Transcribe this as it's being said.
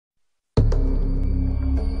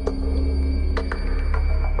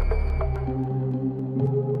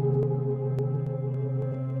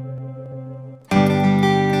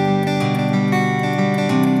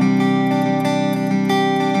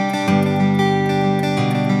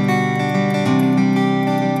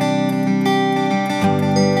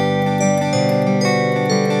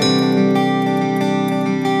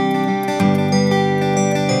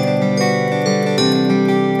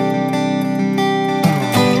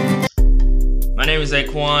name is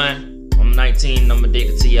Aquan. I'm 19. I'm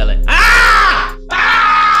addicted to yelling. Ah!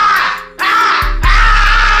 Ah! Ah!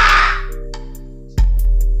 Ah!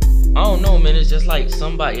 I don't know, man. It's just like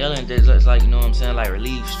somebody yelling. It's like, you know what I'm saying? Like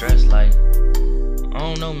relieve stress. Like, I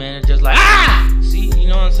don't know, man. It's just like, ah! See, you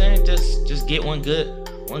know what I'm saying? Just get one good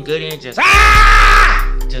in. Just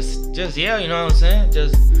ah! Just yell. You know what I'm saying?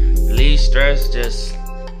 Just relieve stress. Just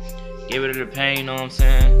get rid of the pain. You know what I'm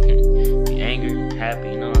saying? Be angry, happy.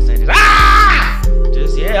 You know what I'm saying? Just ah!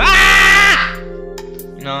 Just yell. Ah!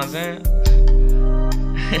 You know what I'm saying?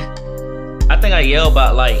 I think I yell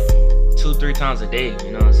about like 2-3 times a day.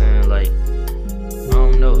 You know what I'm saying? Like, I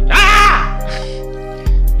don't know. Ah!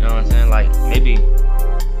 You know what I'm saying? Like maybe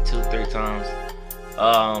 2-3 times.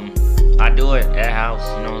 I do it at house.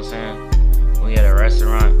 You know what I'm saying? When we at a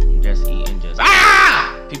restaurant, I'm just eating, just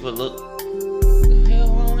ah! People look, the hell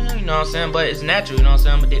wrong with him? You know what I'm saying? But it's natural. You know what I'm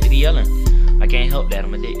saying? I'm addicted to yelling. I can't help that.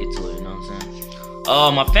 I'm addicted to it. You know what I'm saying?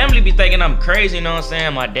 My family be thinking I'm crazy. You know what I'm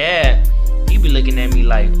saying? My dad, he be looking at me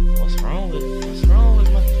like, what's wrong with my son?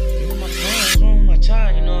 What's wrong with my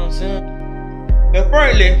child? You know what I'm saying? And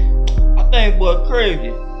frankly, I think boy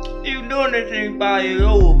crazy. You doing this thing by your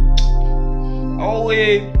own.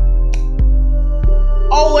 Always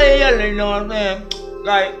yelling, you know what I'm saying?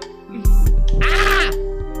 Like, ah!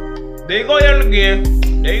 There you go yelling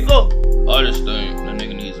again. There you go. I just think that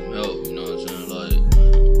nigga needs some help, you know what I'm saying? Like,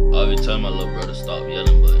 I be telling my little brother stop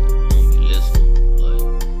yelling, but he don't be listening. Like,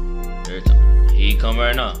 every time. He come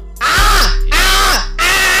right now. Ah! Ah!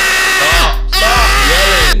 Ah!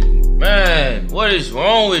 Stop yelling. Man, what is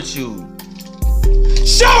wrong with you?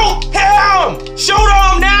 Shoot him! Shoot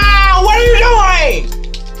him now! What are you doing?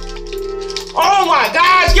 Oh my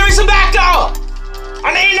gosh, give me some backup!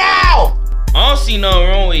 I need now! I don't see nothing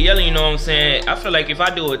wrong with yelling, you know what I'm saying? I feel like if I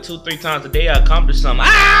do it 2-3 times a day, I accomplish something.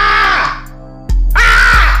 Ah!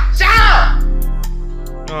 Ah! Shut up! You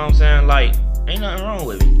know what I'm saying? Like, ain't nothing wrong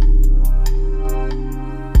with it.